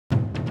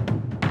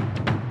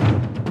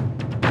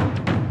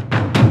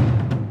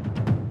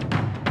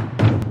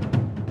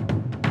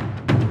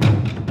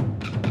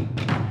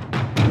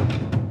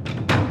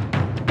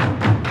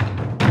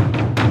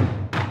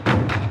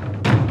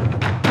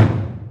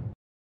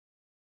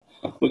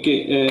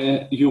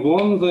Okay, you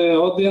won the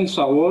Audience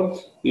Award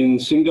in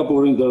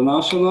Singapore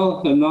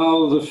International, and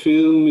now the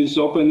film is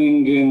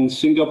opening in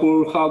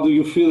Singapore. How do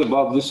you feel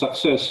about the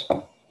success?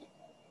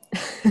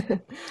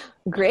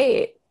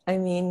 Great. I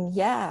mean,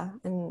 yeah,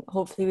 and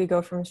hopefully we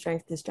go from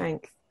strength to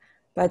strength.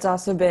 But it's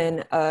also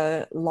been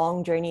a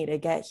long journey to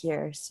get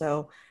here.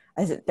 So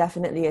it's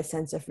definitely a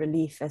sense of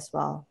relief as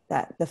well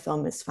that the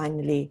film is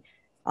finally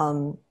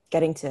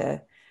getting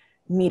to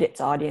meet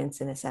its audience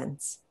in a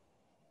sense.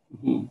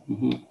 Mm-hmm,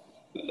 mm-hmm.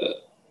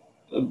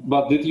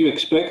 But did you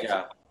expect?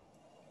 Yeah,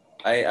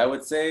 I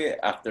would say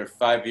after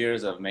 5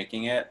 years of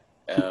making it,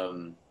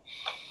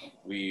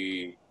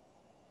 we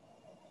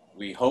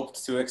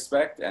hoped to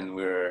expect, and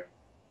we're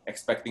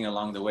expecting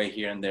along the way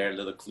here and there,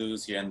 little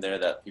clues here and there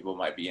that people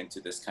might be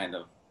into this kind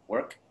of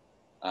work.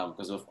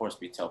 Because of course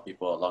we tell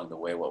people along the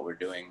way what we're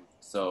doing.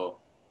 So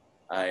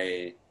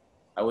I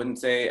would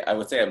say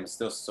I'm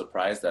still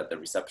surprised at the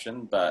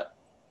reception, but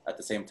at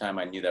the same time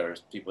I knew there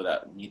was people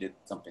that needed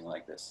something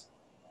like this.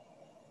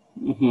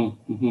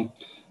 Mm-hmm, mm-hmm.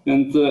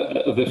 And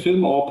the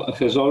film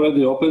has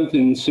already opened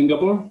in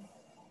Singapore?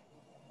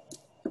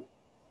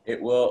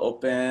 It will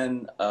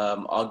open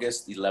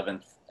August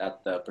 11th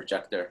at the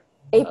Projector.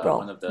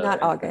 April,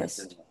 not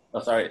August.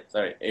 Oh, sorry,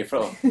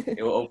 April.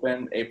 It will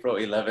open April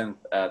 11th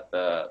at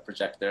the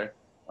Projector,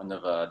 one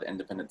of the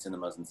independent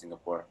cinemas in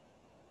Singapore.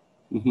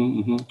 Mm-hmm,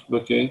 mm-hmm.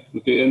 Okay.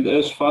 And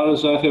as far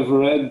as I have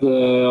read,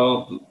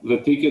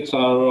 the tickets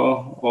are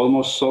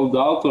almost sold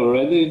out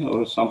already,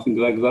 or something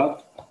like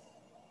that.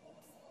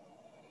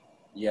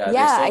 Yeah,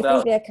 I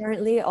think they're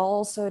currently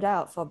all sold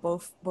out for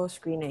both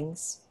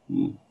screenings.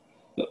 Mm.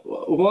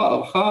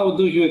 Well, how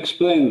do you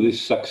explain this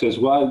success?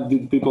 Why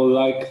did people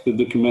like the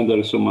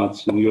documentary so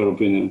much, in your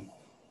opinion?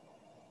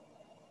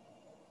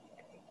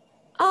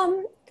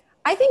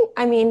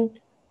 I mean,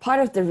 part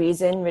of the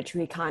reason, which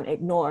we can't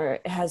ignore,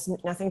 it has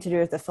nothing to do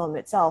with the film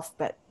itself,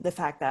 but the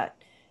fact that,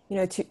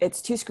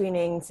 it's 2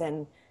 screenings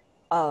and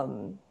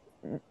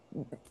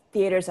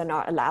theaters are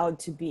not allowed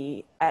to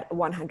be at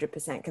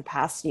 100%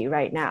 capacity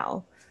right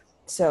now.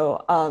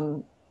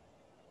 So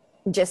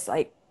just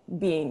like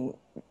being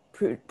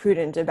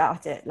prudent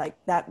about it, like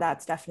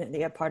that's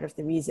definitely a part of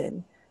the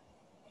reason.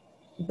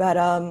 But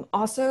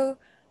also,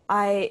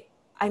 I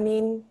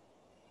mean,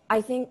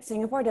 I think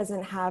Singapore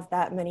doesn't have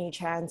that many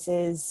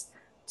chances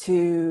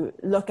to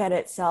look at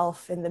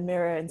itself in the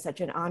mirror in such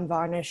an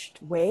unvarnished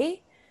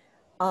way.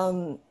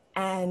 And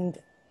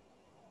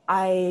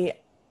I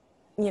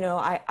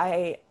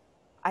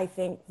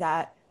think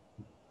that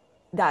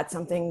that's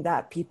something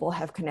that people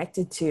have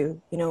connected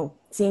to,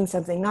 seeing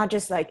something not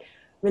just like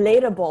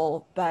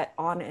relatable, but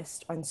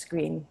honest on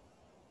screen.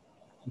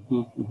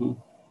 Mm-hmm,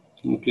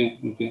 mm-hmm.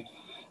 Okay.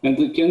 And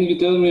can you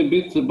tell me a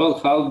bit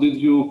about how did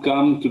you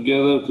come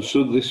together to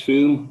shoot this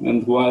film,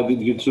 and why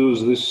did you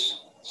choose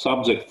this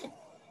subject?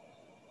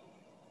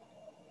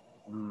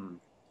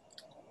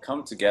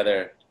 Come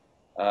together.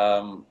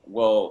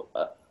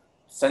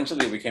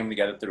 Essentially we came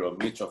together through a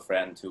mutual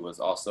friend who was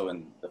also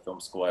in the film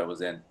school I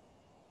was in.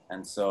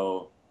 And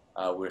so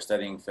we were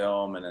studying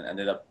film and then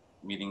ended up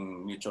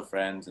meeting mutual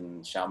friends,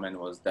 and Shao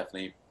was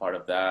definitely part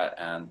of that.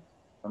 And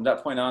from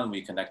that point on,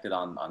 we connected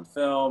on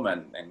film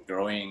and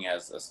growing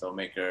as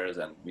filmmakers,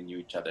 and we knew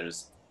each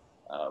other's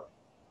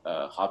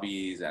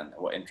hobbies and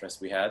what interests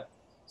we had.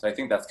 So I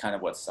think that's kind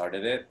of what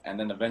started it. And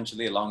then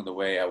eventually along the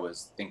way, I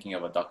was thinking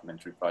of a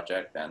documentary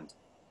project, and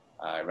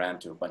I ran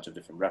to a bunch of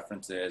different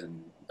references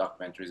and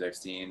documentaries I've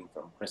seen,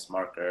 from Chris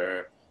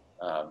Marker,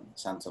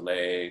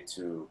 Santolet,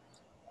 to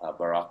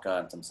Baraka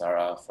and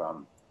Sementara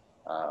from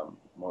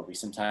more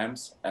recent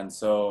times. And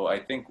so I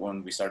think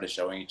when we started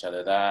showing each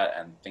other that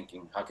and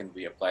thinking, how can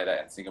we apply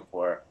that in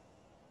Singapore?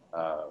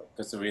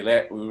 Because we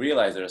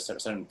realized there are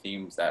certain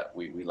themes that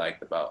we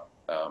liked about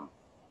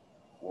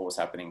what was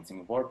happening in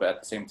Singapore, but at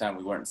the same time,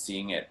 we weren't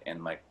seeing it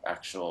in like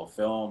actual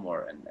film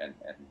or in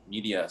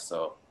media.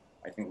 So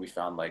I think we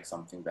found like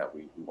something that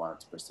we wanted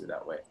to pursue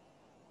that way.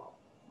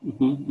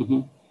 Mm-hmm,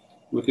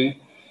 mm-hmm. Okay.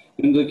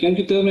 And can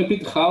you tell me a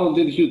bit, how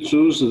did you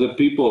choose the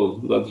people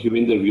that you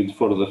interviewed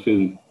for the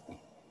film?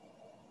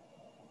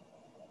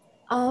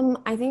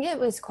 I think it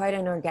was quite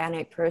an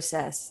organic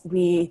process.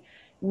 We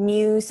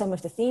knew some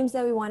of the themes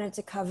that we wanted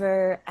to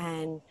cover,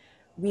 and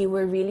we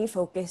were really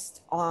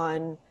focused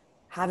on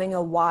having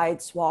a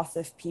wide swath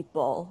of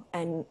people,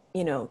 and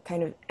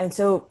and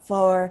so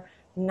for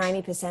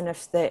 90%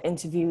 of the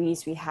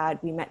interviewees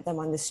we met them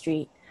on the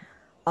street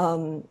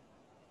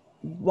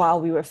while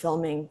we were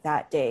filming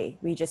that day.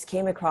 We just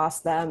came across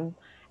them,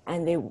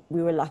 and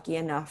we were lucky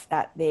enough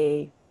that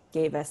they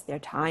gave us their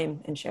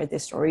time and shared their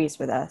stories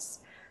with us.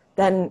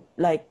 Then,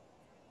 like,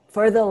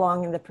 further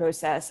along in the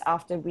process,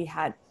 after we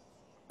had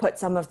put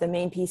some of the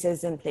main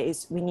pieces in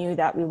place, we knew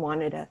that we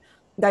wanted a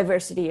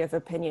diversity of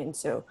opinion.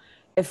 So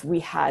if we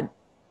had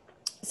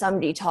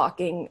somebody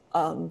talking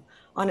on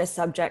a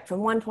subject from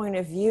one point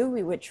of view,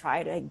 we would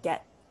try to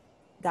get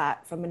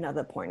that from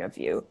another point of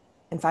view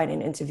and find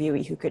an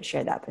interviewee who could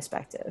share that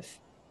perspective.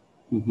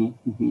 Mm-hmm,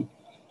 mm-hmm.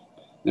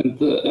 And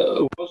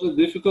was it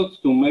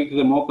difficult to make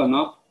them open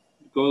up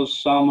because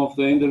some of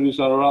the interviews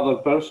are rather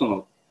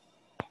personal.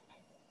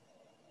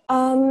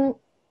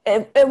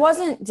 It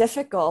wasn't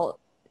difficult.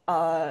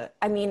 I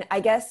mean, I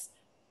guess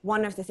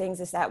one of the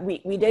things is that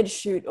we did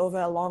shoot over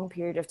a long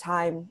period of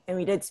time, and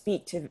we did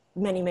speak to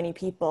many, many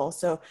people.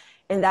 So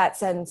in that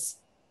sense,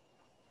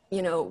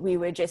 you know, we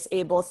were just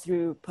able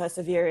through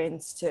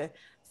perseverance to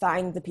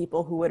find the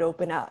people who would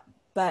open up.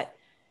 But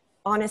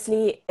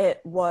honestly,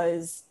 it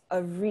was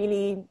a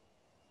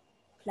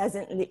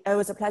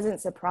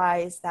pleasant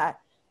surprise that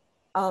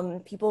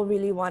people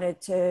really wanted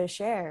to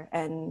share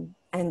and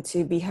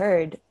to be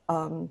heard.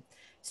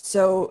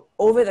 So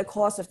over the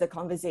course of the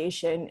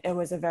conversation, it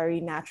was a very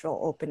natural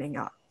opening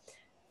up.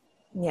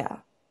 Yeah.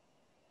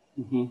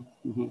 Mm-hmm,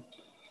 mm-hmm.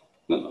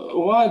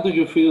 Why do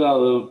you feel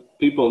that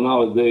people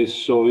nowadays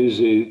so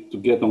easy to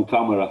get on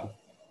camera?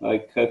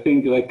 Like, I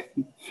think like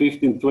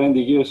 15, 20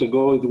 years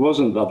ago, it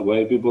wasn't that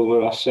way. People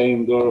were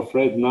ashamed or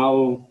afraid.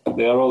 Now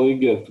they are all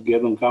eager to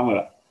get on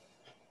camera.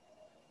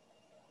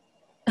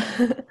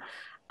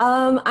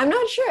 I'm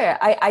not sure.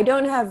 I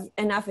don't have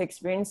enough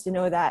experience to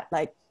know that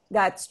like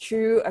that's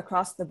true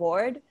across the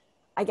board.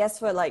 I guess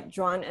for like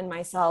Joant and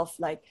myself,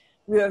 like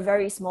we were a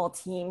very small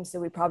team, so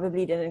we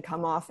probably didn't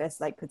come off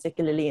as like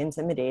particularly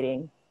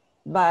intimidating.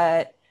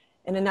 But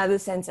in another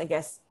sense, I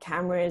guess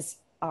cameras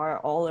are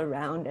all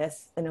around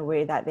us in a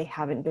way that they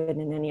haven't been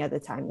in any other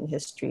time in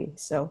history.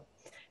 So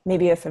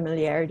maybe a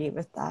familiarity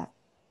with that.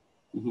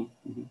 Mm-hmm,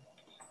 mm-hmm.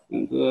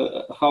 And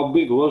how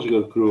big was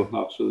your crew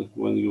actually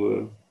when you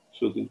were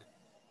shooting?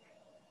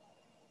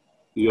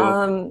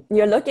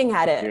 You're looking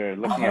at it. You're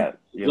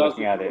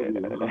looking at it.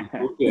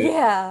 Okay.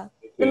 Yeah.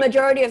 The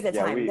majority of the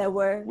time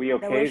we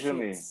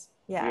occasionally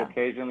Yeah. we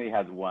occasionally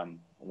had one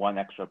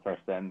extra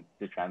person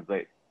to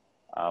translate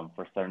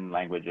for certain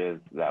languages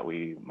that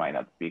we might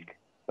not speak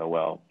so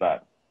well,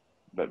 but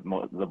the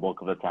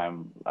bulk of the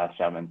time, as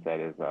Shaman said,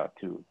 is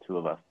two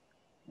of us.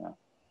 Yeah.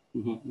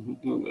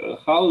 Mm-hmm, mm-hmm.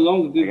 How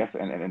long did? I guess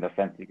in the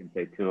sense you can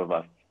say two of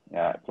us,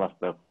 yeah, plus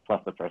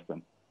the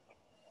person.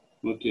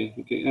 Okay,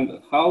 okay. And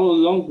how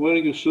long were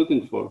you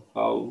shooting for?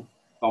 How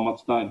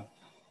much time?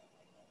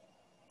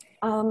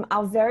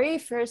 Our very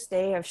first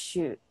day of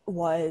shoot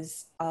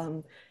was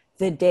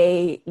the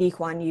day Lee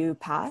Kuan Yew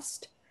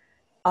passed.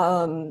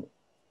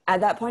 At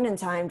that point in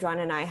time, John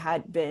and I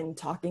had been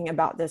talking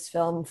about this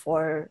film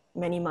for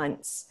many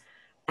months,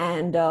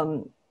 and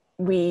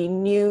we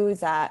knew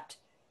that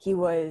he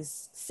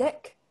was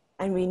sick,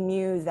 and we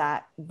knew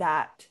that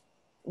that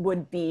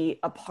would be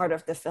a part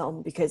of the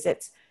film because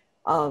it's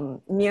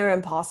near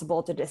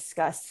impossible to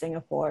discuss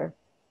Singapore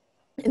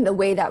in the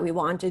way that we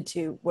wanted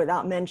to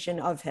without mention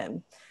of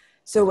him.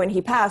 So when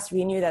he passed,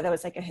 we knew that that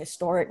was like a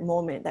historic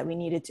moment that we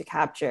needed to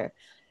capture.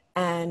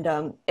 And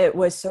it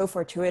was so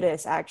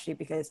fortuitous actually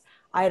because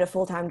I had a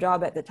full-time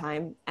job at the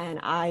time, and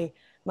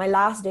my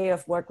last day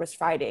of work was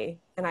Friday,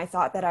 and I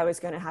thought that I was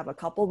going to have a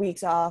couple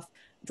weeks off.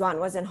 Joant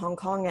was in Hong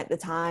Kong at the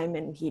time,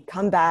 and he'd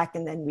come back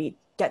and then we'd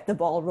get the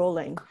ball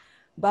rolling.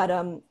 But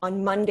on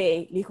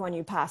Monday, Lee Kuan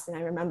Yew passed, and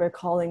I remember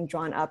calling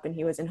Joant up, and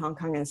he was in Hong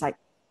Kong, and it's like,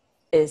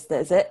 is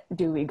this it?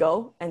 Do we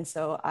go? And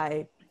so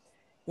I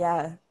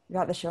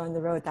got the show on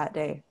the road that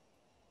day.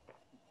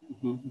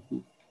 Mm-hmm.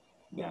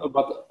 Yeah.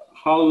 But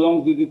how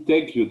long did it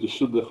take you to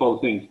shoot the whole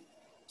thing?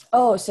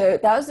 Oh, so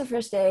that was the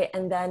first day,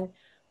 and then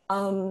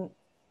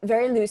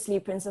very loosely,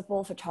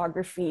 principal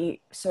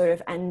photography sort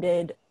of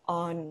ended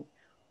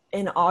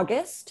in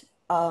August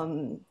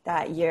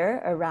that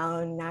year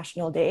around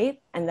National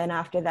Day. And then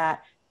after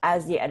that,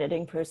 as the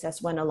editing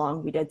process went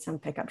along, we did some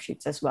pickup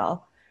shoots as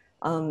well.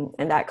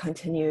 And that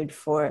continued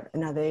for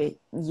another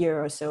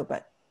year or so,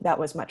 but that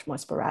was much more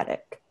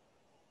sporadic.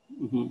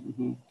 Mm-hmm,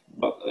 mm-hmm.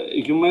 But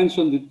you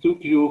mentioned it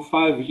took you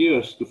 5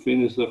 years to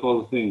finish the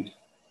whole thing.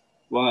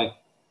 Why?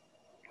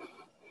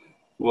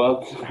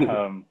 What?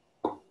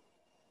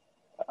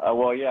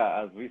 Well,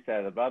 yeah, as we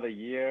said, about a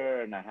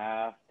year and a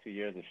half, 2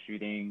 years of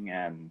shooting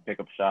and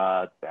pickup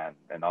shots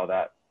and all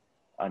that.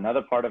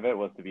 Another part of it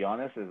was, to be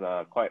honest, is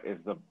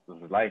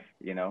life.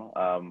 You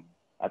know,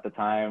 at the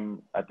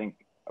time, I think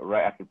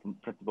right after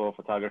principal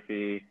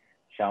photography,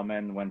 Shao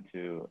went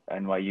to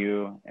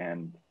NYU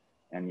and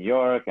New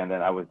York, and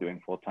then I was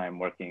doing full-time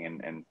working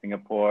in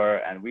Singapore,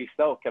 and we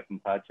still kept in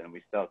touch and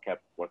we still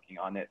kept working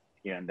on it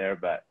here and there.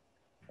 But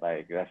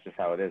like that's just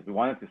how it is. We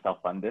wanted to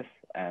self-fund this,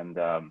 and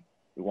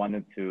we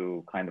wanted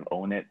to kind of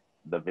own it,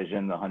 the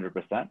vision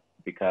 100%,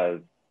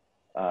 because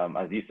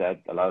as you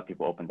said, a lot of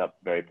people opened up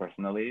very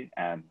personally,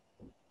 and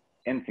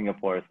in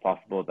Singapore, it's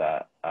possible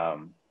that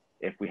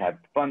if we had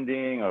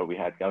funding or we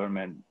had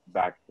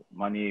government-backed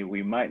money,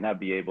 we might not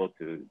be able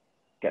to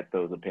get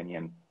those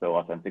opinions so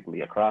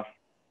authentically across.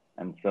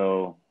 And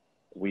so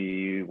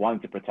we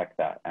wanted to protect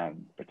that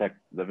and protect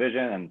the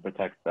vision and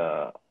protect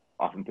the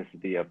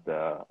authenticity of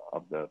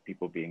the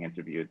people being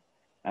interviewed.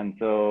 And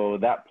so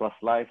that plus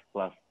life,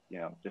 plus, you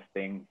know, just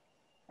things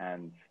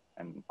and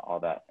all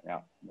that. Yeah.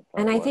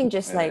 And I think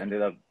just like,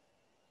 ended up,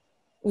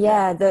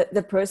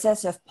 the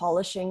process of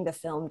polishing the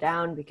film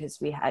down, because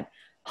we had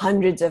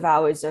hundreds of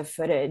hours of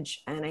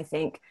footage. And I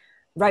think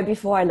right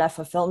before I left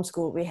for film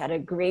school, we had a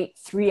great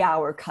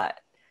 3-hour cut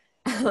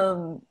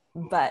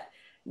But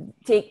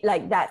take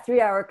like that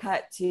 3-hour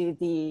cut to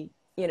the,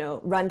 you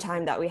know,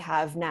 runtime that we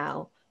have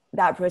now,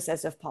 that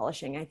process of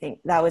polishing, I think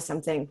that was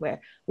something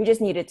where we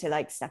just needed to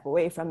like step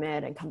away from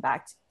it and come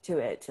back to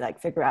it to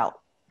like figure out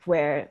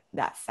where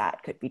that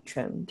fat could be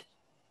trimmed.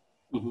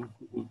 Mm-hmm.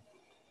 Mm-hmm.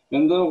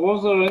 And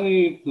was there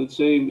any, let's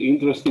say,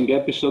 interesting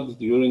episodes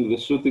during the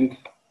shooting?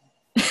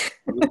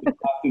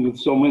 With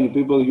so many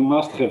people, you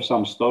must have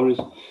some stories.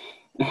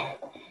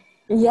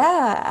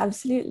 Yeah,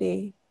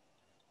 absolutely.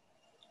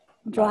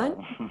 Joant?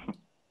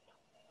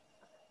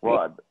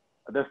 Well,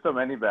 there's so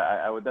many, but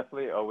I would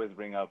definitely always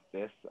bring up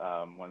this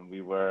when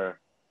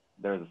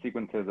there's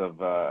sequences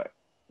of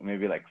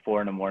maybe like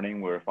 4 a.m.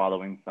 we were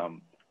following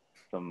some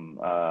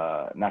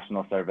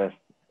national service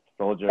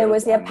soldiers. It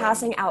was their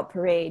passing out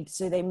parade.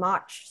 So they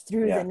marched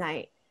through the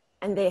night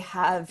and they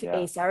have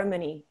a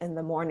ceremony in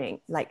the morning,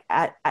 like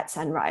at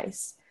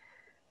sunrise.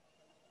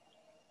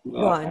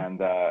 Go on.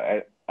 And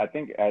I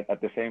think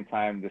at the same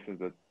time, this is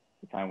the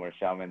time where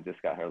Xiaomin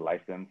just got her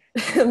license.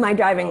 My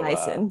driving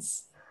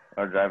license.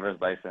 Our driver's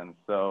license.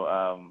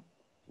 So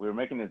we were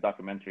making this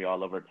documentary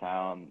all over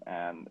town,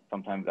 and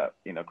sometimes at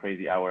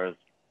crazy hours.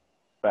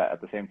 But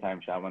at the same time,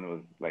 Xiaomin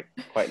was like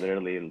quite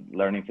literally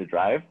learning to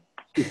drive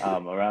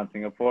around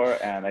Singapore.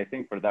 And I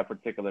think for that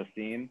particular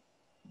scene,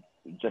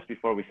 just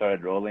before we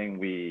started rolling,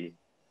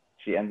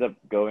 she ends up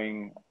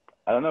going.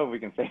 I don't know if we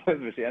can say this,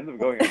 but she ends up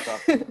going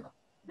across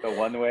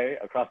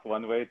across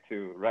one way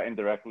to right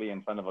indirectly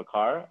in front of a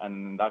car.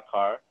 And in that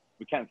car,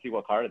 we can't see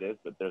what car it is,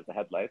 but there's the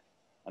headlights.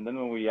 And then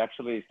when we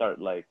actually start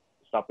like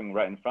stopping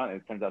right in front,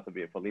 it turns out to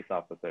be a police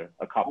officer,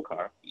 a cop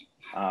car,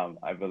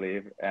 I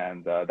believe.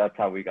 And that's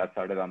how we got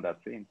started on that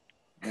scene.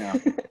 Yeah.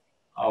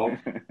 Oh.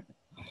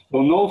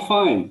 So no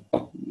fine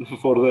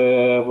for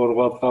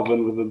what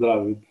happened with the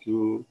driver.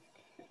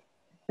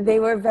 They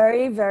were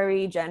very,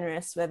 very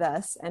generous with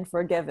us and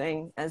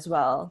forgiving as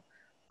well.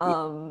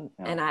 And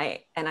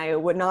I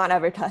would not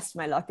ever test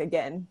my luck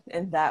again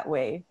in that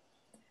way.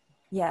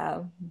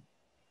 Yeah.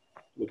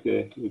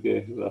 Okay,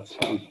 that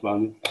sounds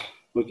funny.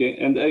 Okay,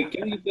 and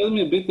can you tell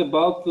me a bit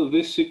about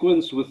this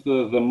sequence with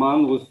the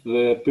man with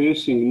the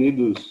piercing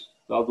needles?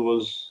 That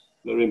was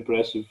very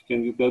impressive.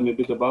 Can you tell me a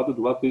bit about it?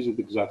 What is it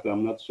exactly?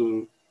 I'm not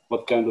sure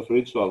what kind of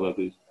ritual that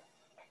is.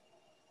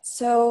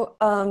 So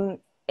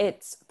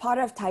it's part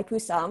of Thai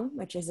Pusam,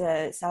 which is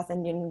a South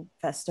Indian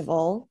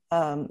festival,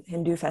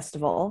 Hindu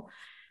festival.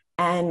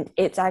 And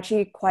it's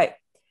actually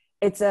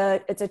it's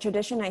a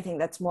tradition, I think,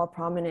 that's more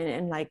prominent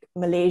in like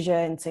Malaysia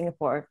and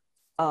Singapore.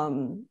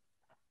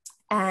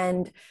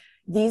 And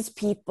these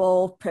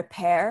people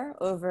prepare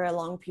over a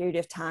long period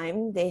of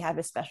time. They have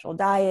a special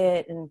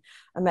diet and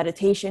a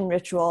meditation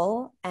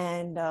ritual,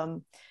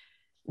 and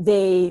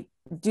they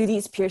do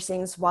these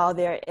piercings while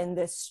they're in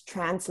this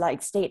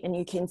trance-like state. And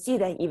you can see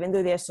that even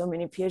though there's so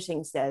many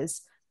piercings,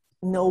 there's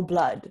no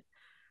blood.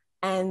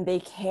 And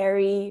they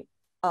carry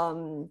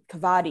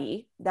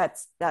kavadi,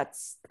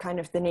 that's kind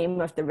of the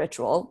name of the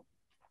ritual.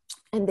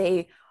 And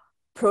they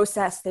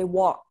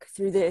walk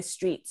through the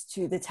streets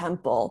to the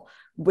temple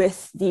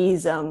with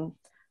these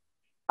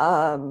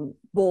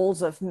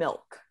bowls of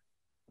milk.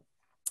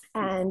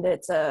 And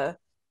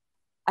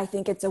I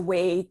think it's a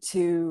way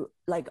to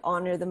like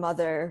honor the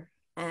mother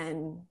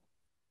and,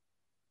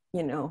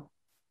 yeah,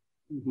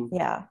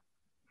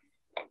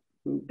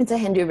 it's a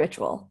Hindu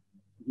ritual.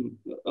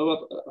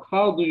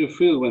 How do you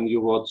feel when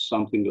you watch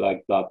something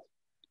like that?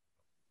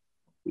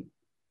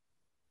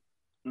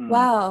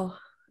 Wow,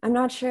 I'm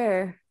not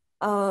sure.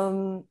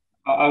 I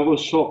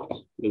was shocked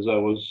as I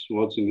was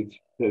watching it.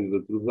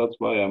 That's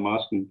why I'm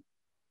asking.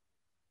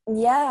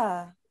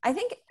 Yeah, I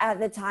think at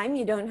the time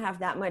you don't have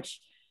that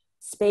much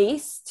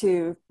space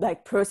to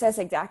like process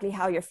exactly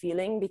how you're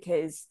feeling,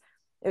 because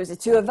there was the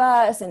two of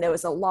us and there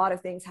was a lot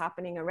of things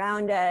happening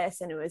around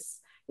us, and it was,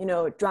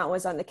 Joant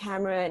was on the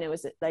camera, and it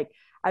was like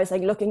I was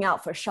like looking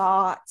out for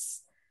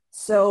shots.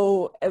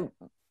 So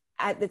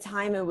at the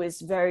time it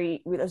was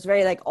very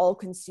like all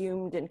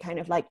consumed and kind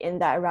of like in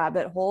that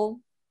rabbit hole.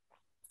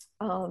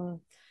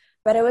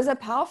 But it was a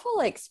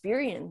powerful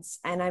experience,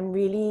 and I'm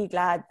really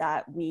glad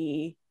that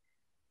just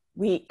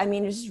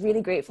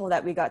really grateful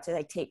that we got to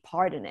like take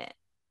part in it,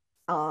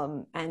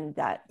 and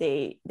that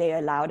they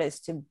allowed us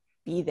to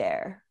be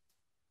there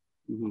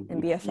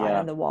and be a fly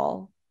on the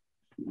wall.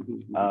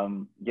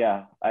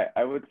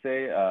 I would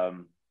say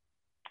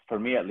for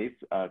me at least,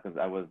 because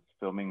I was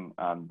filming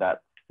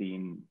that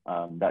scene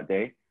that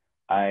day,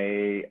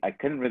 I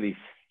couldn't really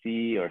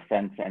see or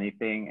sense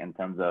anything in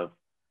terms of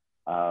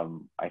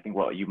I think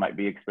what you might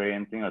be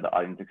experiencing or the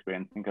audience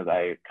experiencing, because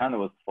I kind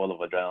of was full of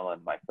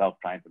adrenaline myself,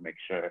 trying to make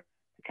sure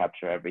to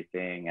capture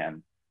everything,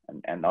 and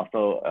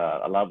also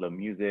a lot of the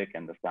music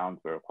and the sounds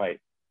were quite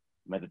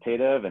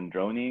meditative and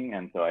droning,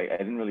 and so I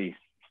didn't really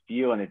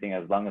feel anything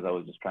as long as I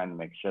was just trying to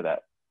make sure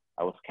that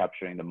I was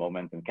capturing the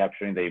moment and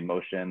capturing the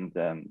emotions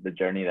and the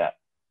journey that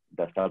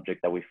the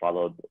subject that we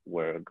followed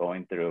were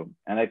going through.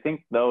 And I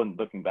think though,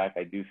 looking back,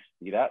 I do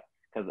see that,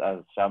 because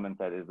as Xiaomin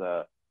said, is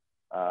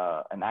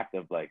an act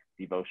of like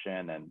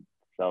devotion and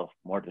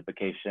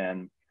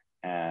self-mortification,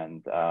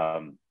 and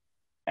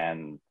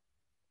and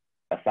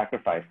a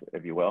sacrifice,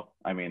 if you will.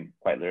 I mean,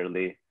 quite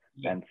literally.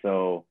 Yeah. And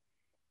so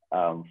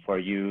for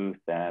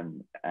youth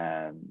and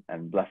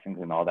blessings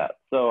and all that.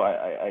 So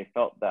I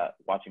felt that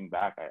watching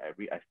back,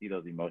 I see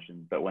those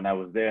emotions. But when I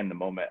was there in the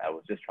moment, I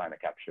was just trying to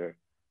capture,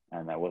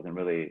 and I didn't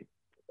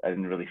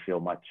really feel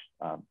much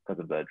because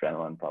of the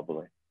adrenaline,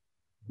 probably.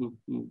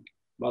 Mm-hmm.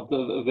 But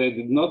they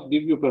did not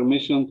give you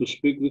permission to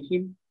speak with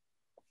him?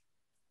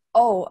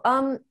 Oh,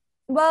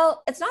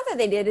 well, it's not that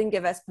they didn't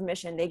give us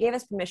permission. They gave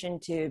us permission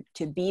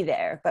to be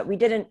there, but we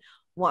didn't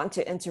want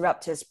to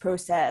interrupt his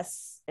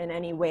process in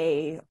any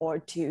way, or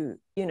to,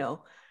 you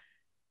know,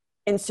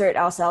 insert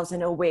ourselves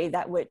in a way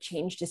that would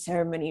change the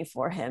ceremony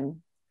for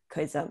him.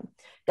 Because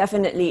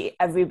definitely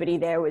everybody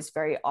there was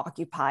very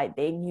occupied.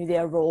 They knew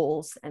their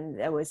roles and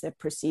there was a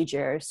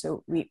procedure.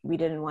 So we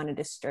didn't want to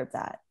disturb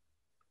that.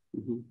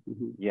 Mm-hmm.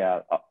 Mm-hmm. Yeah.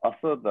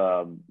 Also,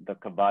 the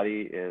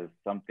kabaddi is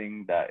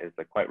something that is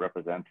quite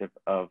representative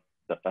of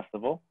the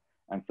festival,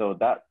 and so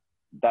that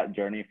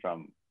journey from,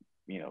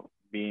 you know,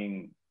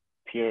 being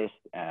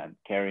pierced and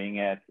carrying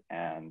it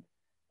and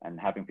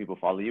having people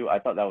follow you, I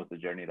thought that was the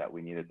journey that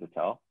we needed to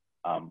tell,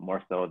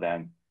 more so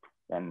than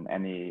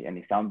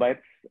any sound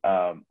bites.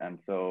 And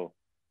so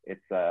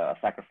it's a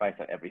sacrifice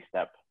at every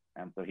step.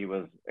 And so he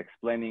was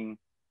explaining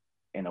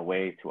in a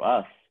way to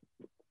us,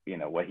 you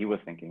know, what he was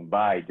thinking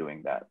by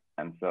doing that.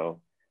 And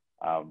so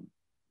I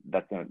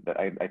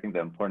think the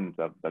importance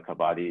of the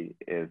kabaddi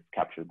is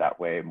captured that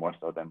way more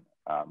so than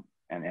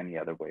in any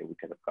other way we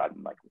could have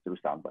gotten, like through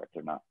sound bites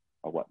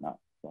or whatnot.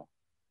 So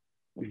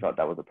we felt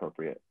that was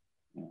appropriate.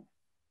 Yeah.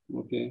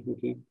 Okay.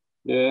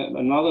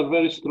 Another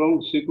very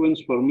strong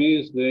sequence for me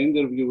is the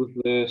interview with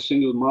the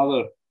single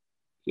mother.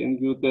 Can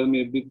you tell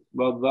me a bit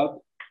about that?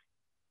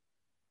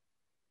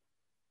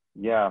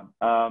 Yeah.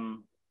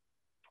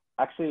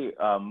 Actually,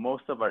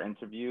 most of our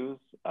interviews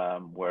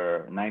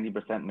were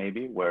 90%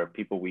 maybe were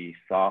people we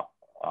saw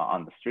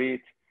on the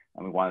street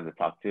and we wanted to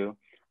talk to.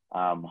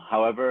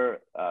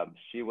 However,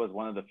 she was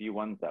one of the few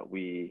ones that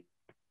we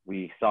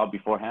saw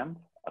beforehand,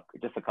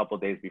 just a couple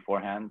of days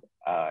beforehand.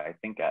 I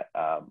think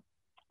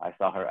I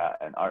saw her at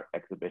an art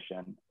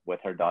exhibition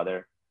with her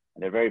daughter.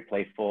 And they're very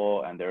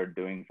playful and they're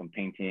doing some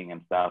painting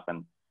and stuff.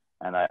 And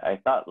I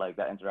thought like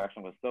that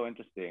interaction was so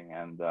interesting.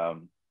 And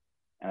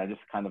I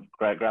just kind of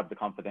grabbed the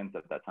confidence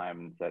at that time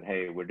and said,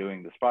 hey, we're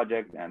doing this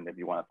project, and if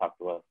you want to talk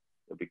to us,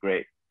 it'd be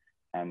great.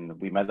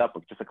 And we met up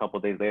just a couple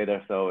of days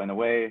later. So in a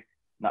way,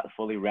 not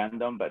fully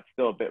random, but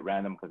still a bit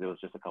random because it was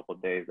just a couple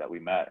of days that we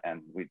met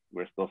and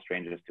we're still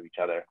strangers to each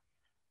other.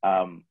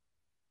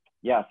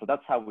 Yeah, so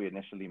that's how we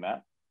initially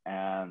met.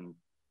 And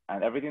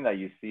everything that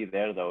you see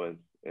there, though,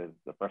 is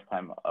the first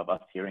time of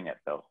us hearing it,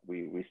 though.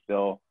 We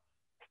still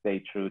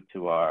stay true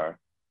to our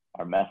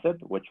method,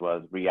 which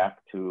was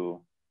react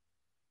to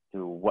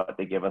what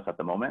they give us at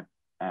the moment.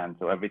 And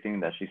so everything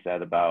that she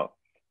said about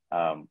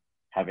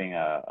having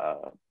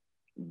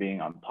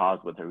being on pause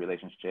with her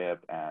relationship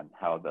and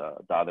how the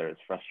daughter is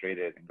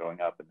frustrated and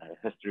growing up and her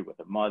history with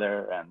her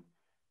mother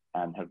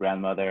and her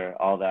grandmother,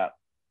 all that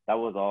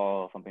was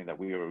all something that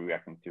we were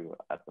reacting to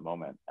at the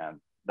moment. And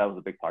that was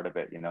a big part of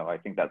it. You know, I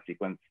think that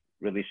sequence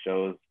really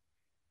shows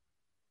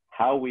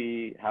how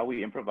we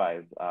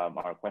improvise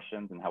our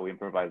questions and how we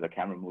improvise the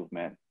camera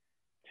movement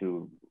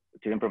to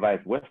improvise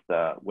with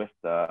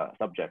the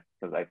subject,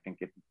 because I think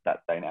it's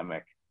that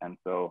dynamic. And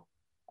so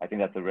I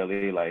think that's a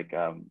really like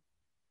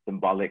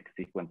symbolic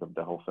sequence of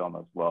the whole film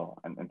as well,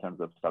 and in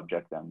terms of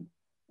subject and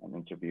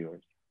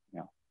interviewers.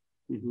 Yeah.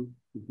 Mm-hmm.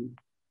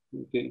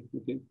 Mm-hmm. Okay.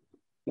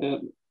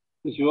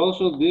 You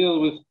also deal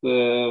with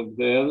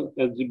the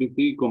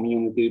LGBT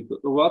community.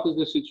 What is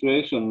the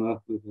situation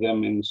with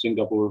them in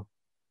Singapore?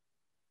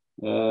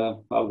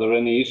 Are there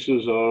any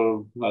issues,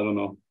 or I don't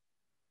know?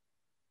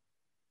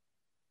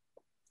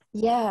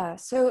 Yeah,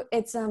 so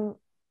it's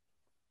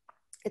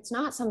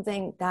not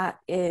something that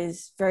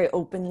is very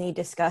openly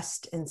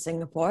discussed in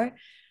Singapore.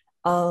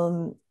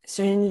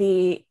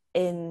 Certainly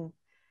in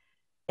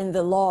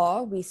the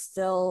law, we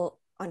still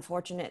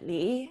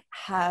unfortunately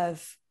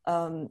have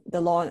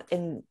the law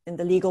in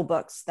the legal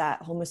books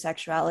that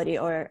homosexuality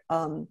or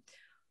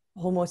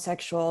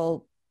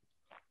homosexual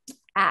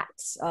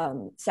acts,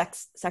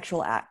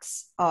 sexual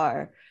acts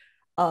are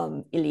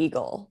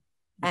illegal.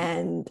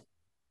 And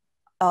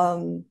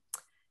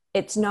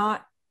it's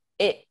not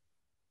it.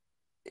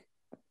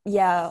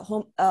 Yeah,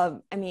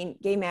 I mean,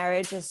 gay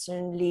marriage is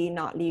certainly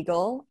not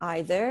legal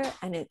either,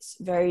 and it's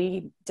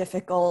very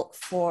difficult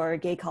for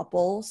gay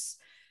couples.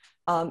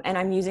 And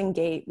I'm using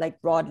gay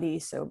like broadly,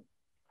 so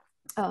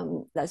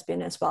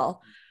lesbian as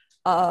well.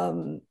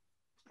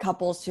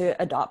 Couples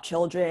to adopt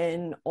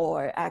children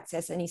or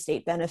access any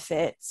state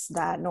benefits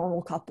that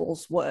normal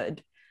couples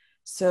would.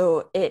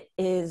 So it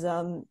is,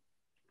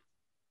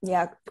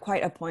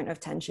 quite a point of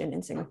tension in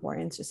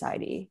Singaporean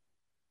society.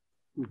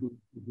 Mm-hmm.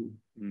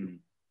 Mm-hmm. Mm.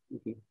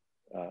 Okay.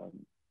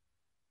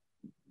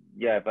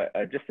 Yeah, but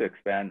just to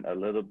expand a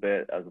little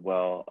bit as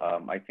well,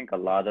 I think a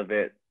lot of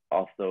it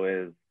also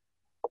is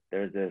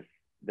there's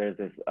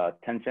this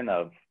tension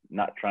of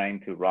not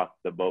trying to rock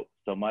the boat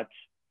so much,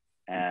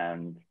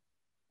 and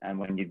And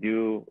when you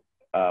do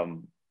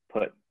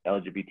put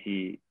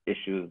LGBT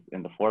issues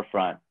in the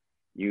forefront,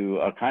 you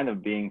are kind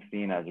of being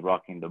seen as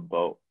rocking the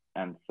boat.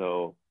 And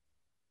so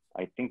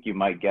I think you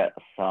might get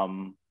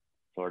some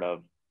sort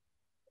of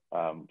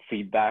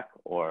feedback,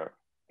 or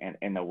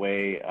in a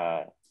way,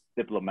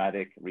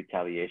 diplomatic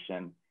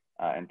retaliation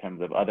in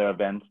terms of other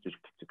events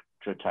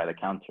to try to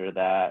counter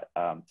that,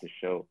 to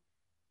show,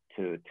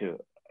 to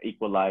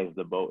equalize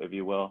the boat, if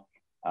you will.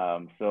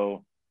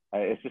 So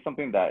it's just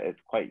something that is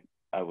quite,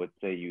 I would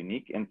say,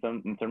 unique in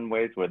certain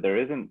ways, where there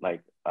isn't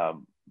like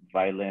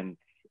violence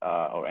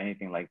or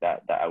anything like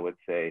that I would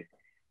say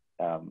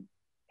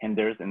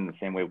hinders in the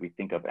same way we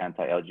think of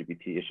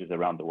anti-LGBT issues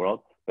around the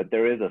world. But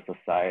there is a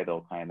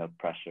societal kind of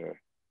pressure,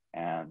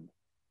 and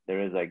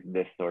there is like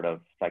this sort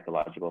of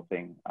psychological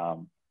thing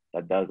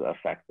that does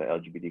affect the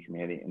LGBT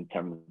community in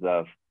terms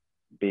of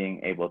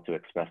being able to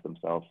express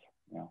themselves.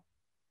 Yeah.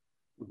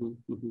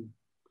 Mm-hmm, mm-hmm.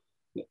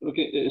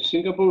 Okay,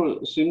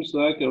 Singapore seems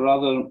like a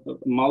rather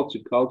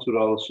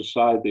multicultural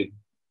society,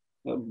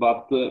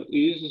 but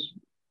is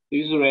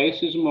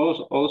racism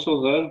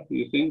also there,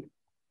 you think?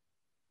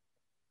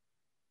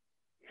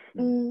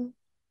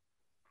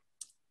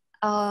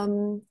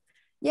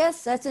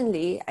 Yes,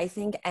 certainly. I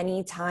think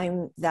any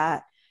time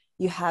that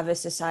you have a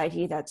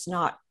society that's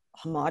not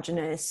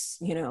homogenous,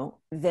 you know,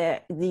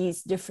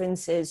 these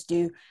differences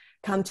do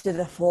come to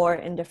the fore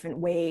in different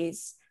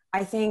ways.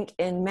 I think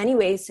in many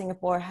ways,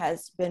 Singapore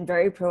has been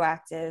very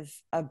proactive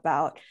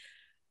about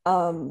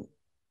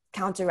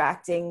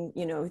counteracting,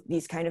 you know,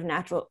 these kind of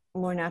natural,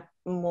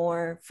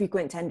 more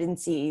frequent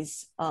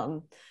tendencies.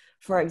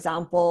 For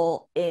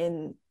example,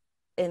 in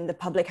the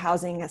public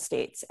housing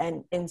estates,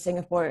 and in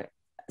Singapore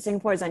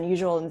is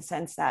unusual in the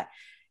sense that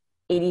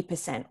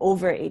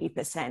over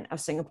 80% of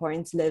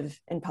Singaporeans live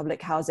in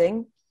public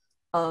housing.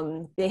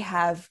 They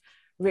have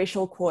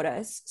racial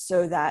quotas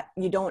so that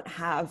you don't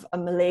have a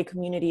Malay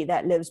community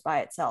that lives by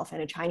itself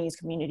and a Chinese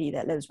community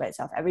that lives by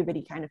itself.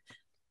 Everybody kind of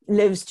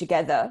lives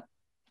together.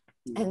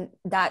 And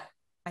that,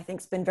 I think,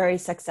 has been very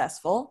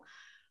successful.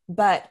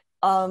 But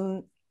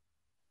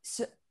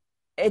so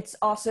it's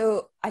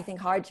also, I think,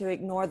 hard to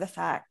ignore the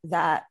fact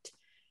that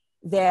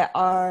there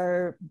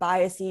are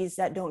biases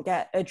that don't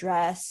get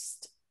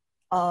addressed,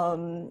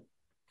 and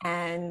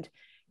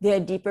there are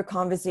deeper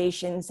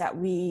conversations that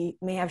we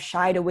may have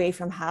shied away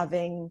from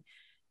having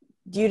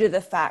due to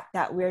the fact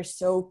that we're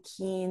so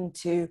keen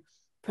to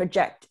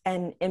project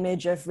an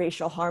image of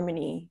racial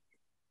harmony.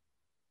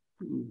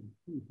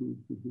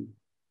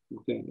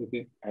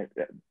 Okay.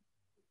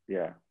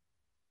 Yeah.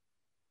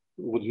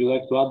 Would you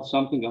like to add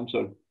something? I'm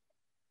sorry.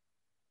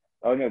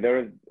 Oh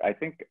no, I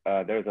think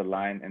there's a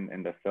line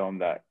in the film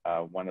that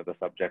one of the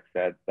subjects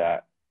said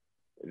that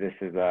this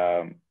is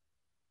I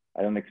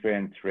don't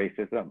experience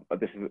racism,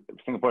 but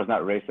Singapore is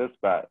not racist,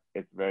 but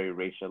it's very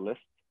racialist.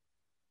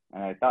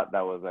 And I thought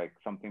that was like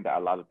something that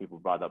a lot of people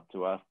brought up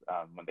to us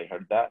when they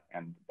heard that,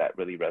 and that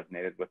really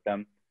resonated with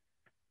them,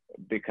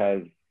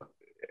 because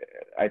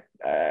I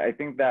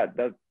think that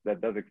does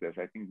exist.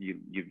 I think you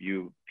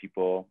view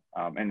people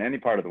in any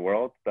part of the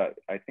world, but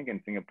I think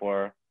in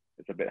Singapore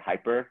it's a bit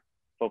hyper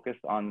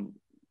focused on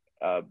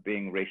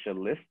being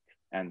racialist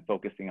and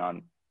focusing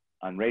on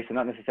race, and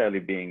not necessarily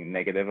being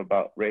negative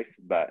about race,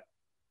 but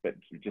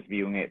just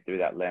viewing it through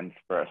that lens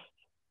first,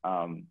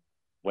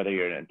 whether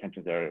your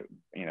intentions are,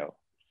 you know,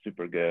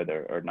 super good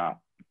or not.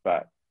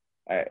 But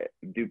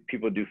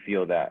people do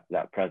feel that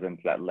presence,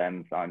 that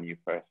lens on you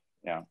first.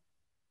 Yeah.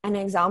 An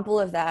example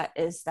of that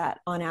is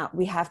that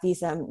we have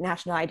these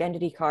national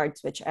identity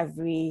cards, which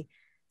every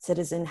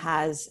citizen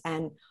has,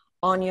 and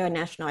on your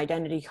national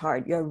identity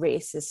card, your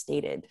race is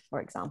stated,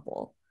 for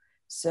example.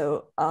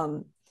 So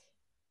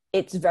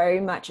it's very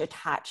much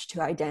attached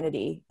to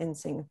identity in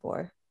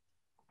Singapore.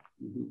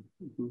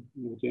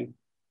 Okay.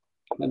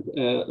 And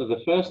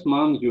the first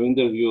man you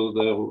interviewed,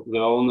 the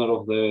owner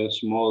of the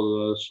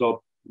small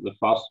shop, the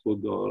fast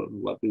food, or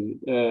what is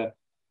it?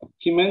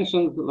 He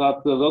mentioned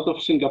that a lot of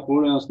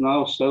Singaporeans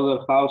now sell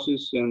their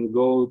houses and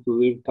go to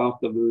live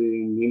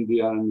comfortably in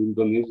India and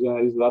Indonesia.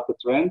 Is that a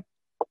trend?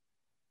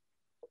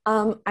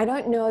 I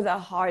don't know the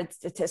hard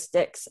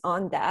statistics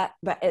on that,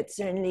 but it's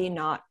certainly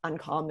not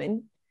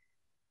uncommon.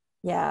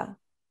 Yeah.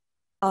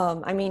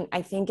 I mean,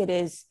 I think it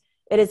is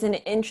an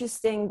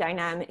interesting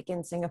dynamic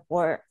in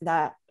Singapore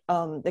that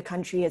the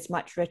country is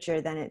much richer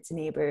than its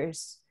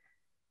neighbors.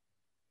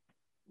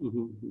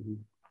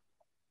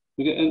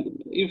 Okay,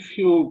 and if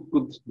you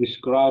could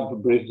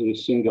describe briefly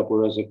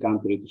Singapore as a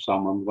country to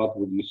someone, what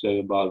would you say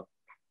about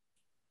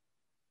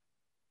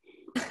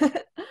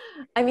it?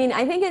 I mean,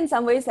 I think in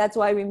some ways that's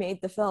why we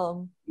made the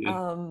film.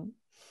 Yeah.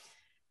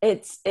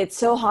 It's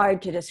so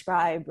hard to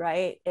describe,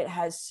 right? It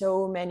has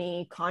so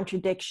many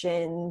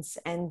contradictions,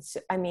 and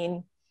so, I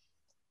mean,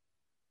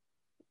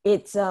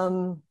 it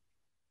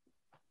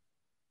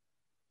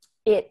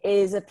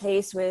is a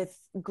place with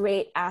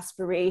great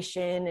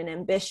aspiration and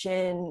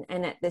ambition,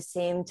 and at the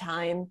same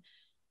time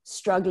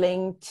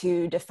struggling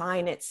to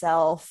define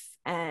itself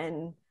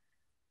and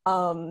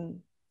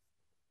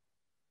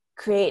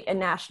create a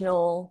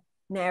national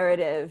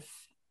narrative.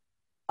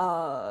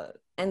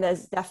 and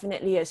there's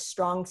definitely a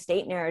strong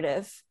state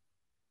narrative,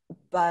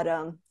 but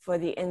for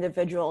the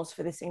individuals,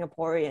 for the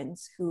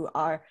Singaporeans who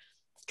are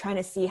trying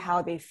to see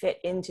how they fit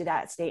into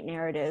that state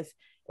narrative,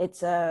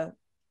 it's an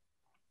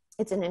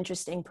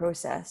interesting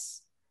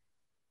process.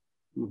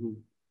 Mm-hmm.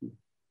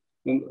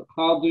 And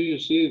how do you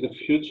see the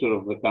future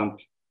of the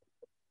country?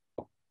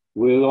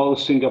 Will all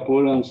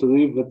Singaporeans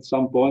leave at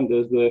some point,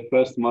 as the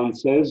first man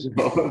says?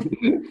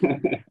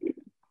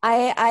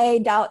 I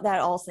doubt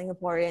that all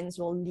Singaporeans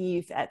will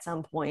leave at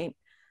some point.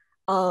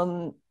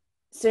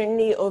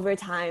 Certainly over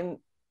time,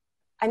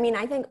 I mean,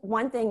 I think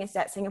one thing is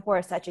that Singapore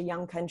is such a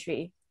young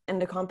country, and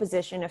the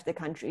composition of the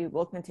country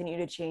will continue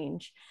to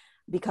change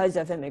because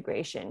of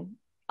immigration.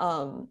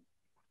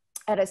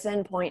 At a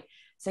certain point,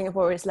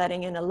 Singapore is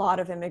letting in a lot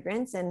of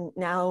immigrants, and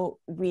now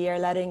we are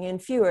letting in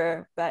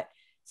fewer, but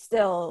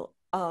still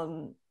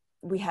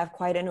we have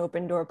quite an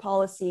open door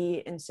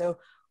policy. And so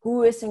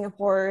who is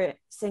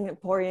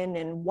Singaporean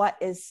and what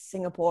is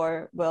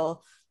Singapore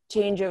will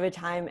change over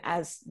time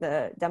as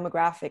the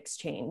demographics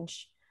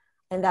change.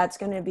 And that's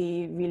going to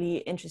be really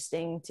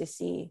interesting to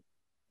see.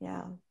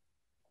 Yeah.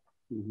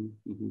 Mm-hmm,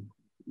 mm-hmm.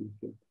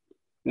 Okay.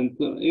 And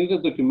in the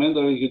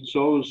documentary, you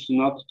chose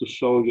not to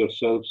show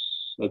yourselves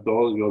at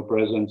all. Your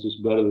presence is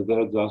barely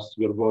there, just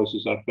your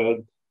voices are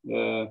heard.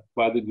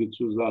 Why did you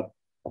choose that?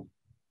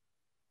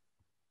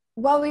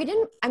 Well,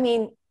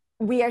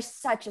 we are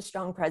such a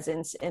strong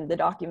presence in the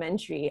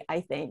documentary,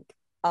 I think.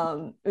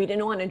 We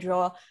didn't want to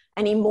draw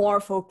any more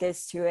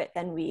focus to it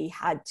than we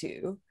had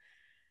to.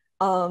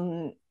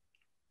 I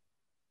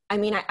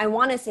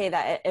want to say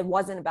that it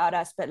wasn't about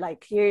us, but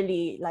like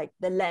clearly, like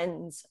the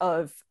lens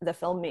of the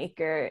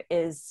filmmaker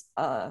is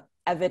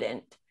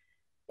evident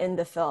in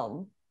the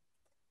film.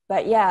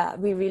 But yeah,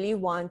 we really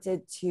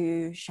wanted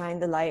to shine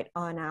the light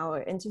on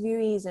our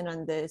interviewees and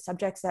on the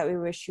subjects that we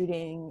were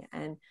shooting,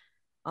 and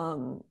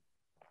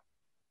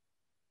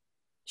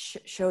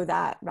show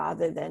that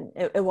rather than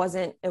it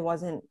wasn't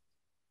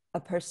a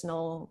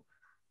personal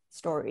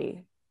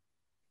story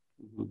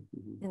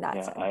in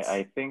that sense.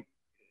 I think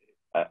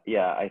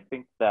I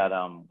think that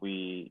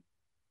we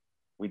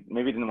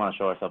maybe didn't want to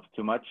show ourselves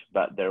too much,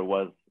 but there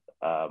was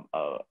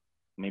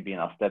maybe an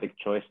aesthetic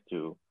choice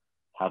to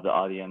have the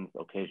audience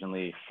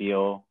occasionally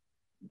feel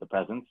the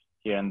presence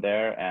here and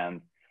there,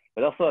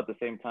 but also at the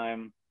same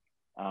time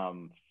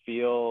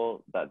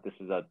feel that this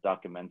is a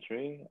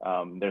documentary.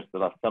 There's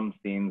some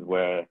scenes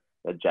where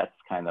the jets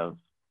kind of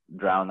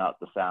drown out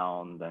the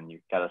sound and you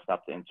gotta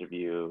stop the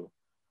interview,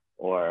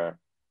 or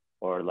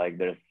like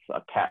there's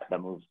a cat that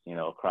moves,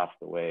 across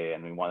the way,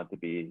 and we wanted to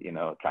be,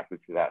 attracted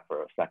to that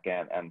for a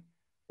second. And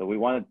so we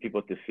wanted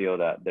people to feel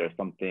that there's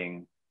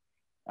something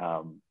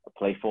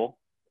playful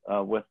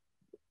with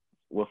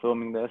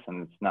filming this,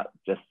 and it's not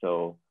just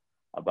so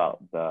about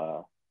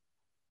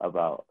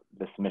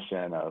this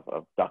mission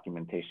of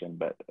documentation,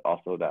 but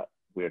also that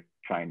we're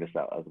trying this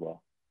out as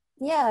well.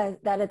 Yeah,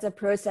 that it's a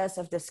process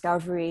of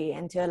discovery,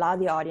 and to allow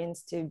the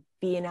audience to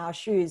be in our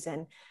shoes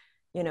and,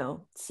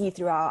 see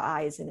through our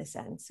eyes in a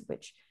sense,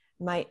 which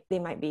they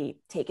might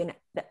be taken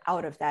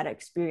out of that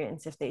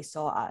experience if they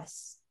saw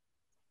us.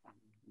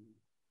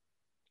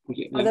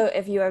 Okay. Although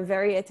if you are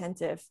very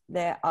attentive,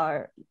 there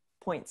are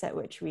points at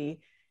which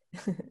we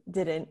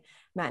didn't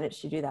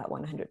manage to do that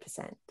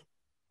 100%.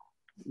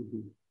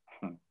 Mm-hmm.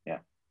 Yeah.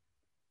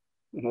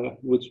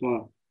 Which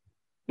one?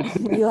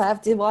 You'll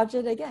have to watch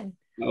it again.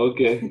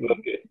 Okay.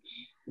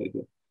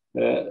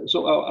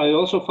 So I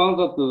also found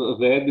that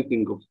the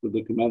editing of the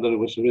documentary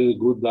was really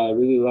good. I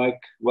really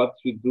like what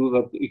you do,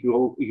 that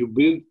you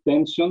build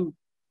tension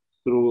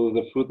through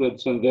the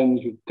footage and then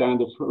you kind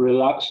of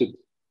relax it.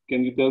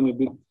 Can you tell me a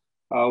bit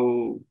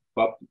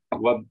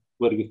what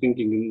were you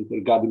thinking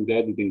regarding the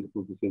editing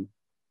of the film?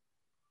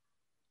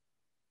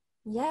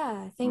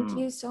 Yeah, thank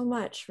you so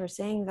much for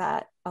saying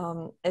that.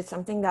 It's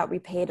something that we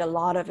paid a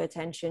lot of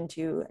attention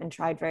to and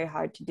tried very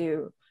hard to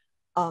do.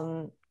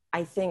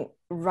 I think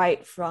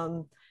right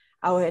from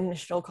our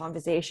initial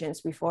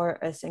conversations before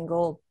a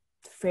single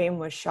frame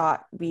was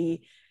shot,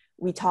 we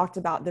talked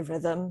about the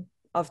rhythm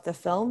of the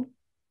film.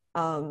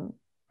 And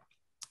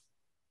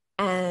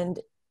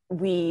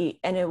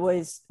it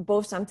was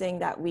both something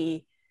that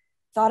we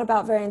thought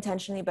about very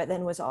intentionally, but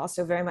then was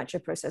also very much a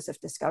process of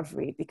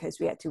discovery because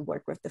we had to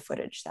work with the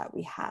footage that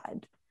we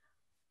had.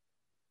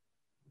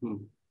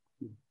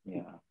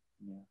 Yeah.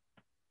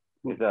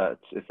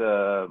 It's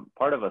a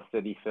part of a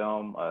city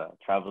film, a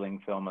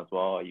traveling film as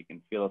well. You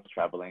can feel us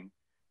traveling.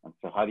 And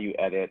so how do you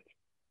edit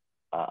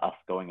us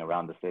going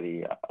around the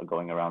city,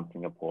 going around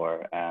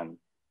Singapore? And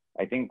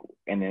I think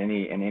in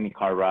any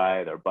car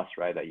ride or bus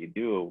ride that you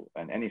do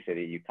in any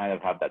city, you kind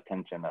of have that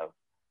tension of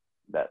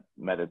that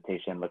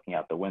meditation, looking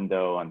out the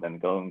window and then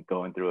going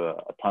through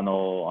a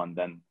tunnel and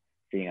then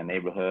seeing a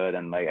neighborhood.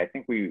 And like, I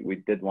think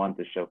we did want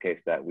to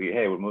showcase that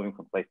we're moving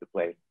from place to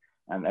place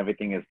and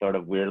everything is sort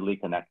of weirdly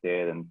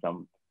connected and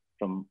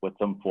with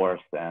some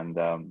force. And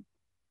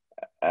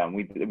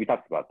we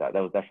talked about that.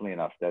 That was definitely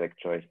an aesthetic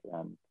choice.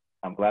 And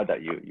I'm glad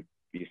that you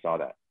saw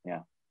that.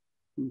 Yeah.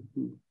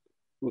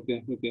 Mm-hmm.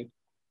 Okay.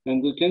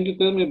 And can you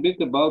tell me a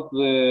bit about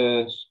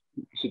the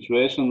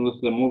situation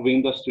with the movie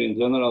industry in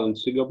general in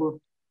Singapore?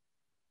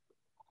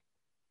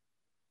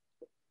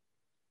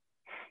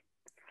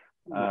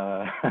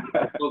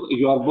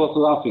 You are both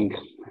laughing.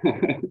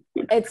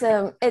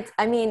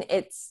 I mean,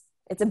 it's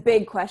a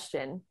big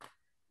question.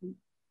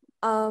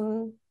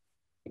 The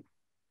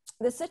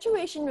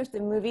situation with the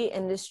movie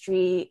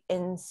industry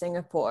in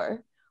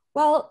Singapore.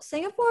 Well,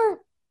 Singapore,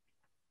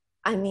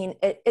 I mean,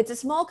 it's a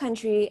small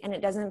country and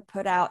it doesn't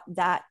put out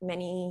that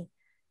many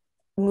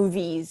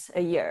movies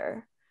a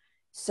year.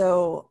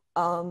 So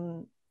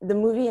the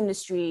movie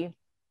industry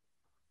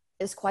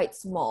is quite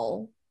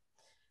small.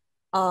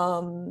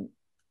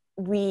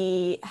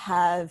 We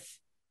have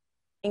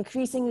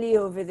increasingly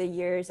over the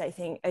years, I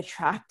think,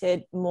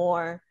 attracted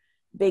more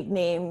big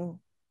name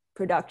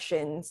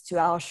productions to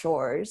our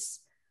shores.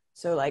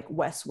 So like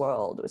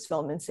Westworld was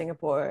filmed in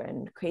Singapore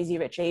and Crazy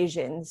Rich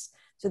Asians.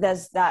 So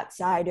there's that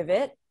side of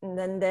it. And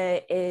then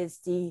there is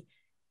the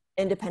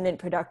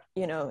independent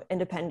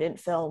independent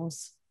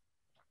films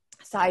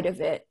side of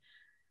it,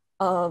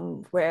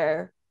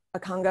 where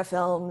Akanga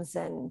Films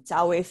and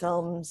Zawe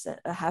Films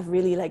have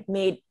really like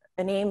made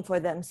a name for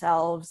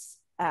themselves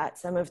at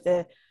some of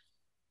the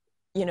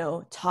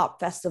top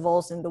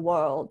festivals in the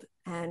world,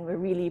 and we're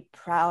really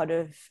proud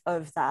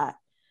of that.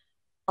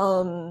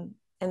 And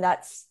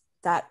that's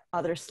that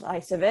other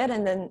slice of it.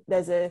 And then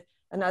there's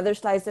another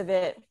slice of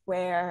it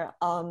where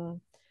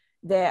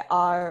there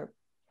are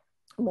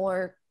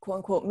more quote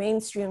unquote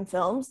mainstream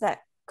films that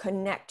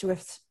connect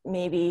with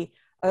maybe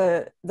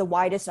the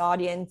widest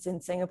audience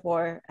in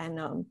Singapore.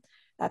 And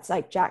that's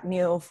like Jack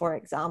Neo, for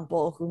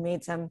example, who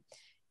made some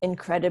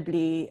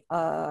incredibly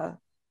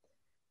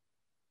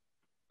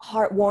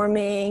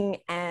heartwarming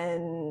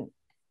and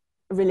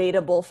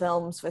relatable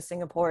films for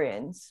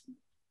Singaporeans.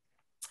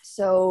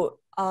 So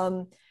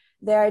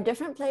there are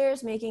different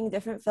players making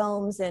different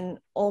films in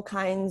all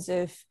kinds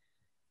of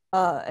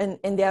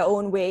in their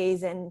own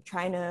ways and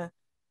trying to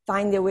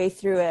find their way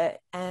through it.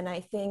 And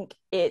I think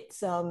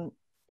it's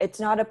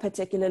not a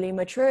particularly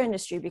mature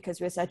industry because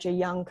we're such a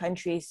young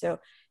country. So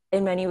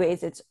in many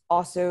ways, it's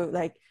also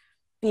like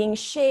being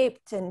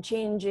shaped and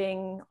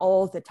changing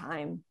all the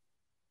time.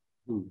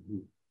 Mm-hmm.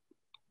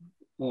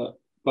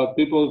 But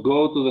people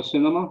go to the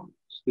cinema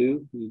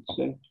still, you'd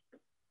say?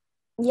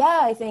 Yeah,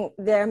 I think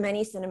there are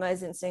many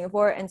cinemas in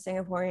Singapore, and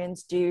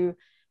Singaporeans do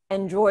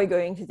enjoy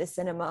going to the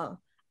cinema.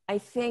 I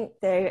think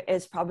there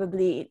is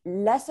probably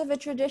less of a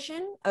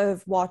tradition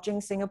of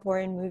watching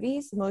Singaporean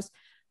movies.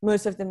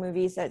 Most of the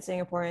movies that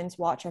Singaporeans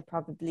watch are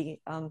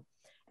probably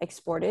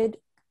imported.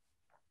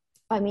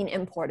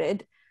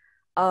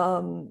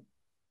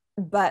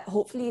 But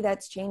hopefully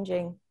that's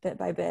changing bit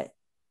by bit.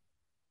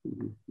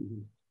 Mm-hmm.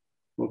 Mm-hmm.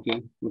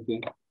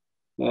 Okay.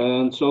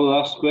 And so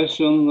last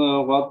question,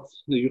 what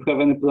do you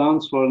have any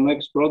plans for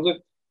next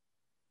project?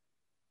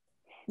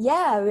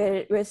 Yeah,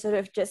 we're sort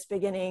of just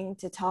beginning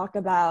to talk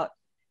about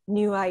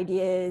new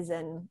ideas.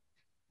 And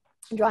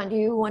Joant, do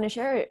you want to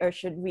share it, or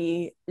should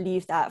we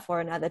leave that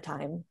for another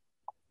time?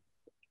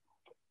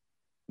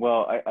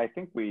 Well, I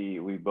think we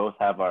both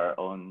have our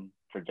own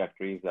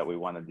trajectories that we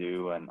want to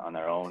do and on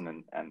our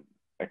own and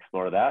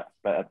explore that.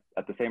 But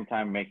at the same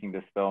time, making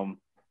this film,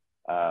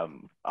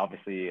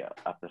 obviously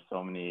after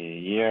so many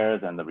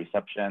years and the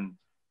reception,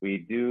 we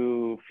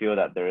do feel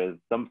that there is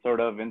some sort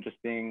of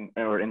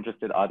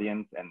interested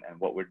audience and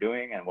what we're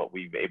doing and what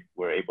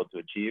we're able to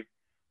achieve.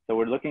 So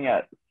we're looking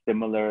at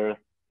similar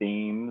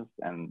themes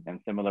and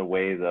similar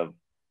ways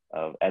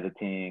of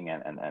editing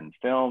and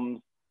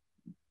films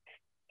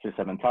to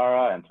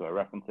Sementara and to our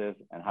references,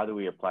 and how do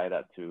we apply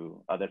that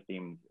to other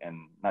themes, and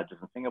not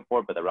just in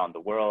Singapore, but around the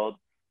world.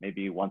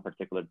 Maybe one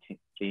particular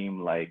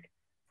theme like,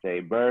 say,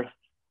 birth,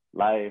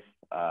 life,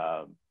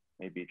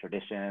 maybe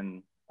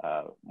tradition,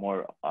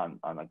 more on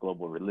a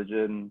global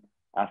religion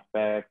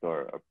aspect,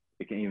 or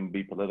it can even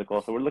be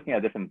political. So we're looking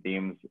at different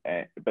themes,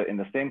 but in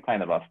the same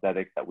kind of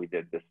aesthetic that we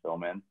did this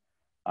film in.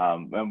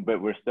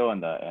 But we're still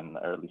in the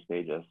early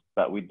stages,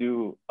 but we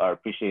are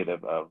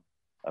appreciative of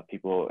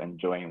people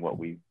enjoying what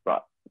we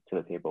brought to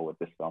the table with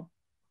this film.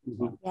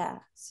 Mm-hmm. Yeah.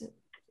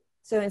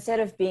 So instead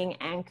of being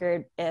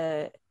anchored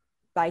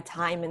by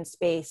time and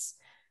space,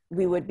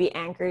 we would be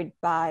anchored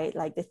by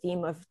like the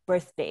theme of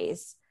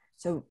birthdays.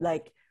 So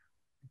like,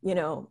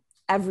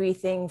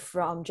 everything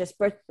from just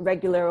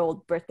regular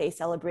old birthday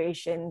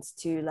celebrations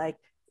to like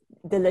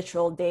the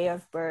literal day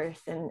of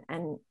birth and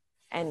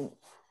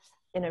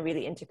in a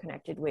really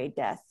interconnected way,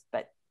 death,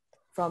 but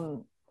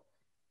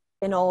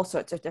in all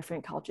sorts of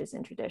different cultures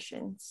and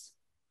traditions.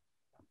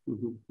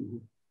 Mm-hmm. Mm-hmm.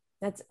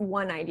 That's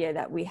one idea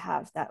that we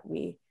have that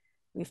we've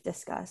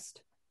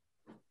discussed.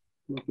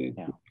 Okay.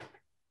 Yeah.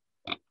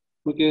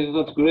 Okay,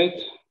 that's great.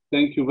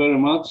 Thank you very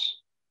much.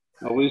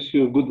 I wish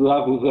you good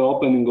luck with the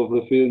opening of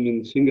the film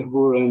in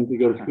Singapore and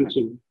your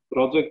future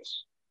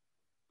projects.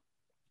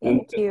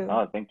 Thank you.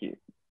 Oh, thank you.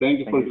 Thank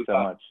you for so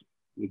time. much.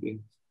 Okay.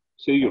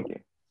 See you. Thank you.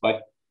 Bye.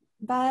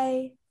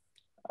 Bye.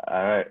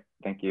 All right.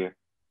 Thank you.